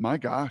history. But my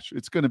gosh,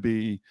 it's going to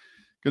be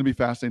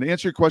fascinating. To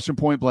answer your question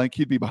point blank,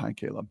 he'd be behind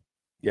Caleb.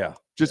 Yeah.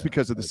 Just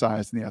because of the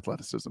size and the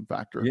athleticism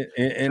factor. Yeah,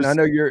 and I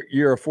know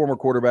you're a former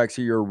quarterback,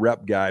 so you're a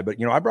rep guy, but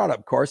I brought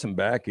up Carson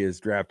Beck is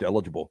draft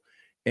eligible.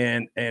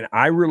 And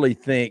I really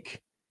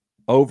think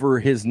over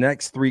his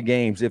next 3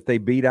 games, if they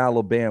beat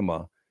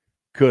Alabama,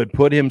 could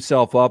put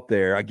himself up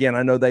there. Again,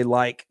 I know they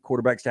like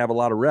quarterbacks to have a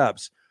lot of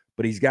reps,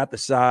 but he's got the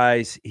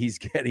size. He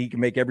can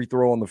make every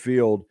throw on the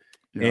field.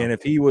 Yeah. And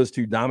if he was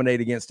to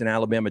dominate against an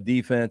Alabama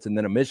defense and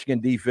then a Michigan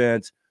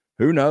defense,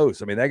 who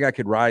knows? I mean, that guy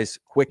could rise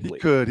quickly. He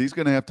could. He's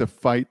going to have to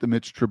fight the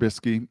Mitch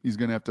Trubisky. He's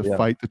going to have to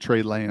fight the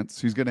Trey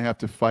Lance. He's going to have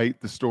to fight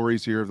the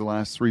stories here of the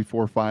last 3,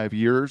 4, 5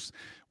 years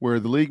where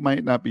the league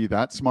might not be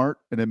that smart,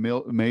 and it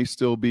may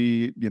still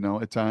be,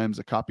 at times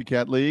a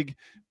copycat league.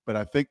 But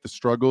I think the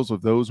struggles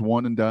of those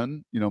one and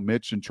done,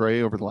 Mitch and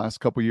Trey over the last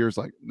couple of years,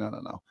 like,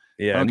 no.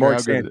 Yeah, and Mark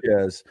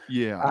Sanchez.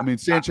 Yeah, I mean,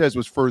 Sanchez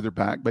was further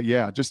back, but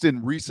yeah, just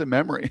in recent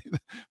memory,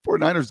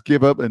 49ers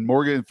give up, and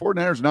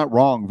 49ers not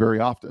wrong very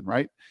often,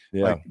 right?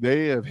 Yeah. Like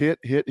they have hit,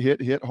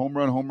 home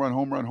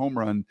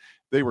run.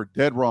 They were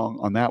dead wrong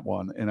on that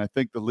one. And I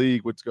think the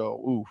league would go,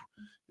 ooh,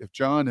 if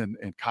John and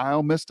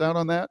Kyle missed out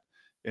on that,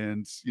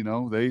 and,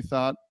 they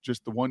thought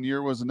just the 1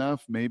 year was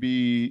enough,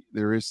 maybe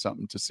there is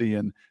something to see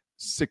in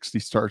 60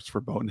 starts for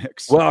Bo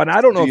Nix. Well, and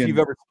I don't know if you've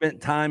ever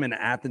spent time in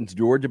Athens,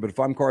 Georgia, but if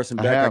I'm Carson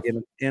Beck, I get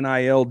an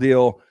NIL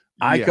deal.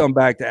 I come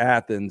back to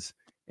Athens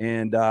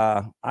and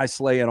I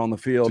slay it on the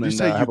field. Did you and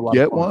say have a lot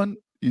get of fun. one?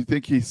 You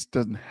think he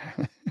doesn't?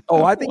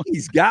 Oh, I think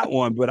he's got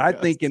one, but I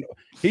think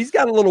he's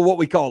got a little what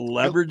we call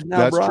leverage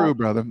now. That's true,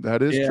 brother.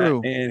 That is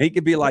true. And he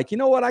could be like, you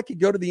know what? I could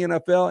go to the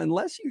NFL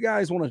unless you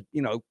guys want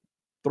to,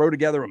 throw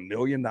together $1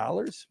 million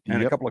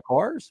and a couple of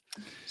cars.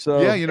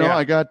 So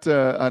I got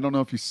I don't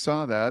know if you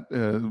saw that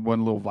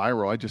one little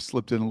viral. I just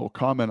slipped in a little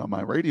comment on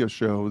my radio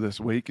show this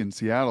week in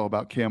Seattle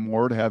about Cam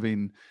Ward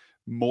having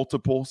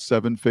multiple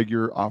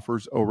 7-figure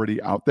offers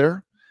already out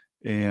there.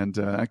 And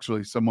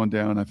actually someone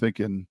down, I think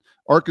in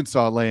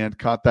Arkansas land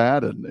caught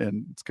that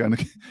and it's kind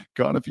of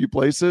gone a few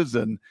places.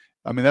 And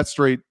I mean, that's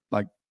straight,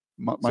 like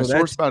my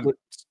source about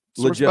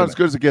as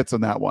good as it gets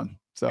on that one.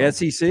 So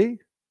SEC?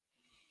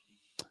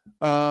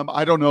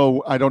 I don't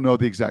know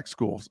the exact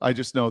schools. I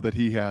just know that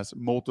he has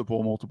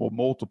multiple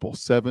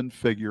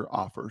 7-figure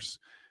offers.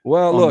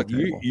 Well, look,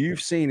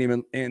 you've seen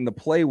him, and the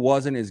play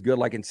wasn't as good.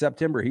 Like in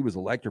September, he was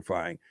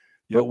electrifying.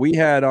 Yep. But we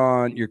had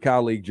on your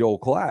colleague Joel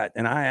Klatt,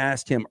 and I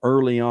asked him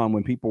early on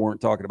when people weren't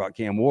talking about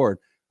Cam Ward.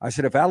 I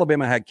said, if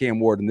Alabama had Cam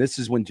Ward, and this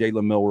is when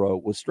Jalen Milroe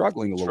was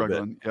struggling a little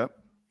bit. Yep.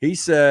 He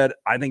said,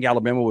 I think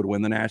Alabama would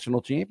win the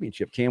national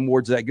championship. Cam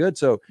Ward's that good.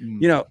 So,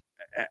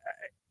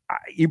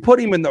 you put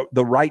him in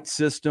the right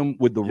system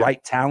with the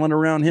right talent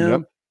around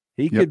him,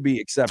 he could be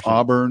exceptional.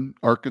 Auburn,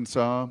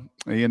 Arkansas,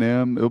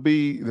 A&M. It'll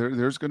be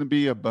there's going to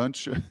be a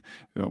bunch of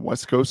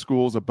West Coast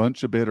schools, a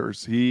bunch of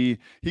bidders. He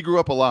grew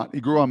up a lot.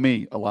 He grew on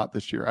me a lot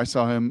this year. I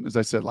saw him, as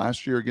I said,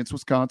 last year against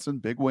Wisconsin,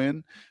 big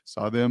win.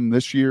 Saw them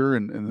this year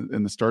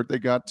and the start they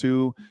got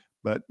to.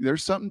 But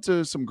there's something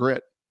to some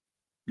grit.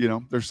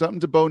 There's something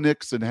to Bo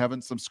Nix and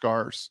having some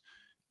scars.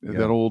 Yeah.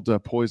 That old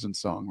Poison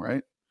song,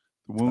 right?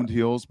 The wound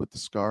heals, but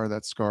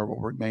that scar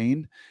will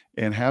remain.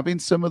 And having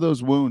some of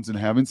those wounds and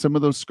having some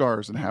of those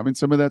scars and having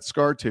some of that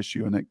scar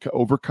tissue and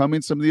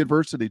overcoming some of the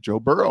adversity. Joe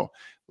Burrow,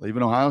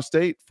 leaving Ohio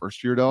State,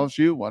 first year at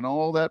LSU, wasn't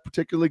all that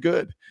particularly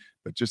good,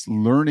 but just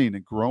learning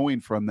and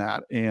growing from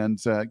that.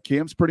 And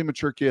Cam's a pretty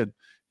mature kid.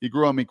 He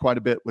grew on me quite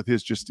a bit with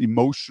his just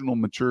emotional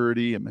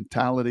maturity and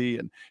mentality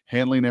and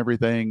handling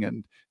everything.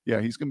 And yeah,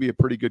 he's going to be a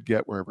pretty good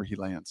get wherever he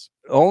lands.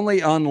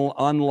 Only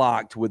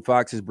unlocked with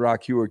Fox's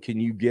Brock Huard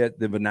can you get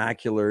the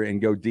vernacular and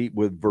go deep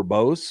with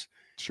verbose.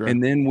 Sure.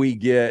 And then we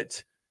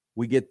get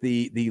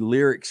the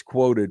lyrics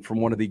quoted from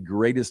one of the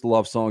greatest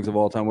love songs of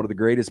all time, one of the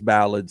greatest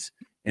ballads,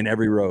 in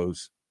Every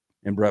Rose,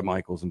 and Bret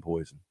Michaels and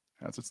Poison.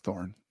 That's its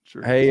thorn.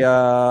 Sure. Hey,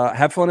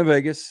 have fun in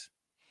Vegas.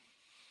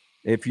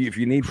 If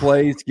you need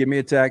plays, give me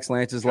a text,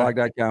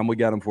 lanceslog.com. We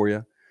got them for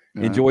you.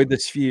 Enjoyed the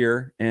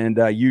Sphere and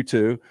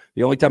U2.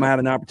 The only time I had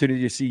an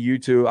opportunity to see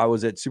U2, I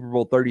was at Super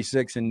Bowl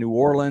 36 in New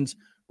Orleans,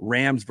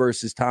 Rams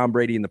versus Tom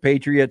Brady and the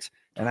Patriots.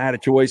 And I had a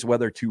choice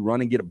whether to run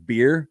and get a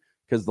beer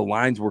because the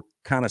lines were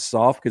kind of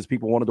soft because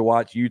people wanted to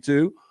watch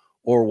U2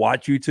 or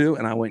watch U2.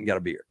 And I went and got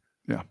a beer.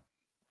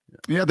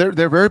 Yeah, they're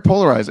very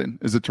polarizing,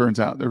 as it turns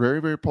out. They're very,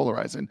 very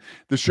polarizing.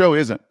 The show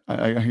isn't.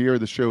 I hear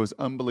the show is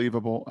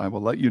unbelievable. I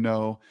will let you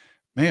know.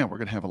 Man, we're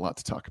going to have a lot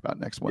to talk about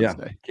next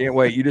Wednesday. Yeah, can't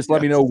wait. You just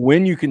let me know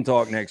when you can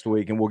talk next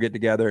week, and we'll get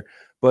together.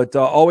 But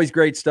always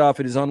great stuff.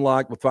 It is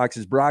Unlocked with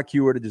Fox's Brock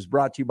Huard. It is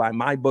brought to you by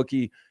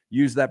MyBookie.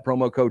 Use that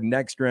promo code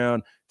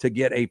NEXTROUND to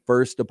get a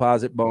first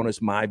deposit bonus,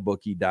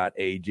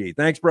 mybookie.ag.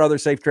 Thanks, brother.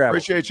 Safe travel.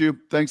 Appreciate you.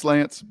 Thanks,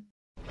 Lance.